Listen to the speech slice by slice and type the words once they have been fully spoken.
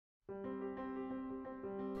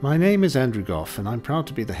My name is Andrew Goff and I'm proud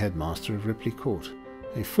to be the headmaster of Ripley Court,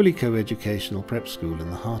 a fully co-educational prep school in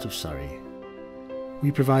the heart of Surrey.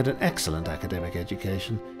 We provide an excellent academic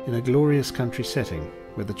education in a glorious country setting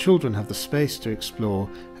where the children have the space to explore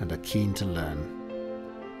and are keen to learn.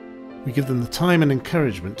 We give them the time and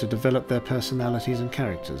encouragement to develop their personalities and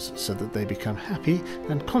characters so that they become happy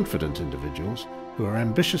and confident individuals who are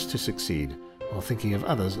ambitious to succeed while thinking of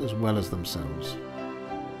others as well as themselves.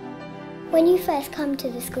 When you first come to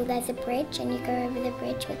the school, there's a bridge and you go over the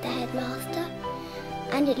bridge with the headmaster,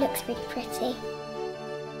 and it looks really pretty.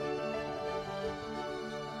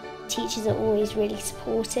 Teachers are always really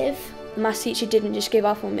supportive. The maths teacher didn't just give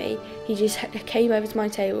up on me, he just came over to my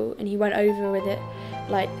table and he went over with it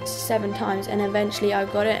like 7 times, and eventually I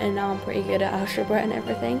got it and now I'm pretty good at algebra and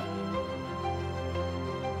everything.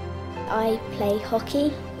 I play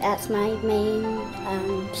hockey, that's my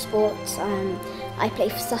main sport. I play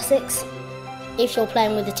for Sussex. If you're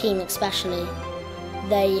playing with a team especially,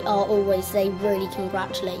 they really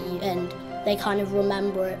congratulate you and they kind of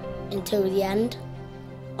remember it until the end.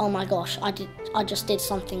 Oh my gosh, I just did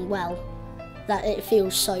something well. That it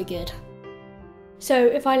feels so good. So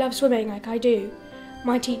if I love swimming like I do,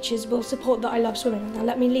 my teachers will support that I love swimming and they'll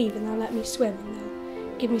let me leave and they'll let me swim and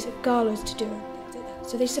they'll give me some galas to do and things like that.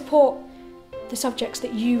 So they support the subjects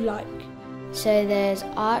that you like. So there's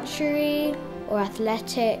archery or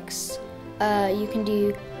athletics, you can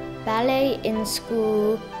do ballet in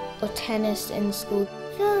school or tennis in school.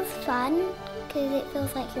 It feels fun because it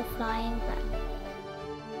feels like you're flying, but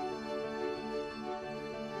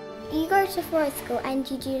you go to forest school and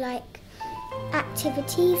you do like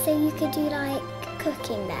activities, so you could do like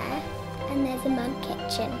cooking there, and there's a mud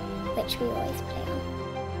kitchen which we always play on.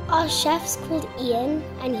 Our chef's called Ian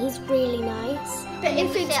and he's really nice. But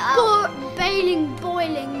if it's boiling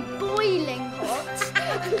hot,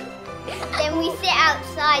 then we sit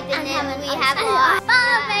outside and then we have our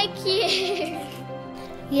barbecue.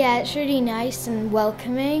 Yeah, it's really nice and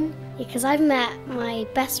welcoming. Because I've met my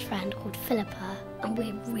best friend called Philippa and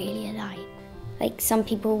we're really alike. Like some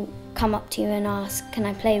people come up to you and ask, can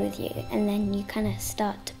I play with you? And then you kind of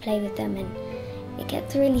start to play with them and it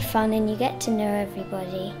gets really fun and you get to know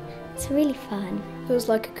everybody. It's really fun. It feels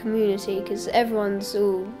like a community because everyone's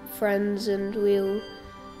all friends and we all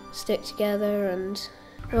stick together, and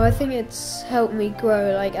well, I think it's helped me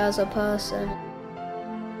grow like as a person.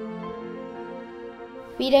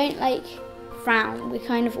 We don't like frown, we're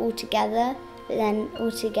kind of all together, but then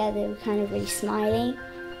all together we're kind of really smiley.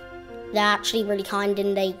 They're actually really kind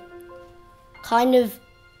and they kind of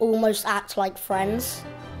almost act like friends.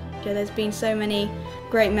 There's been so many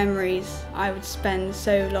great memories. I would spend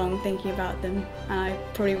so long thinking about them, and I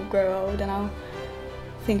probably will grow old and I'll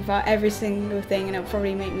think about every single thing and it'll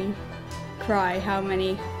probably make me cry how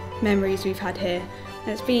many memories we've had here.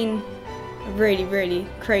 And it's been a really, really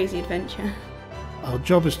crazy adventure. Our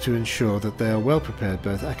job is to ensure that they are well prepared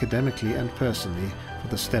both academically and personally for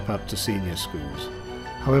the step up to senior schools.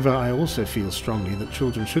 However, I also feel strongly that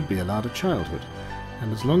children should be allowed a childhood,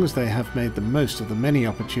 and as long as they have made the most of the many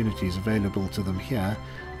opportunities available to them here,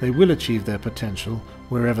 they will achieve their potential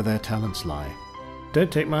wherever their talents lie.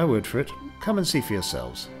 Don't take my word for it, come and see for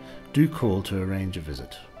yourselves. Do call to arrange a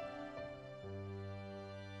visit.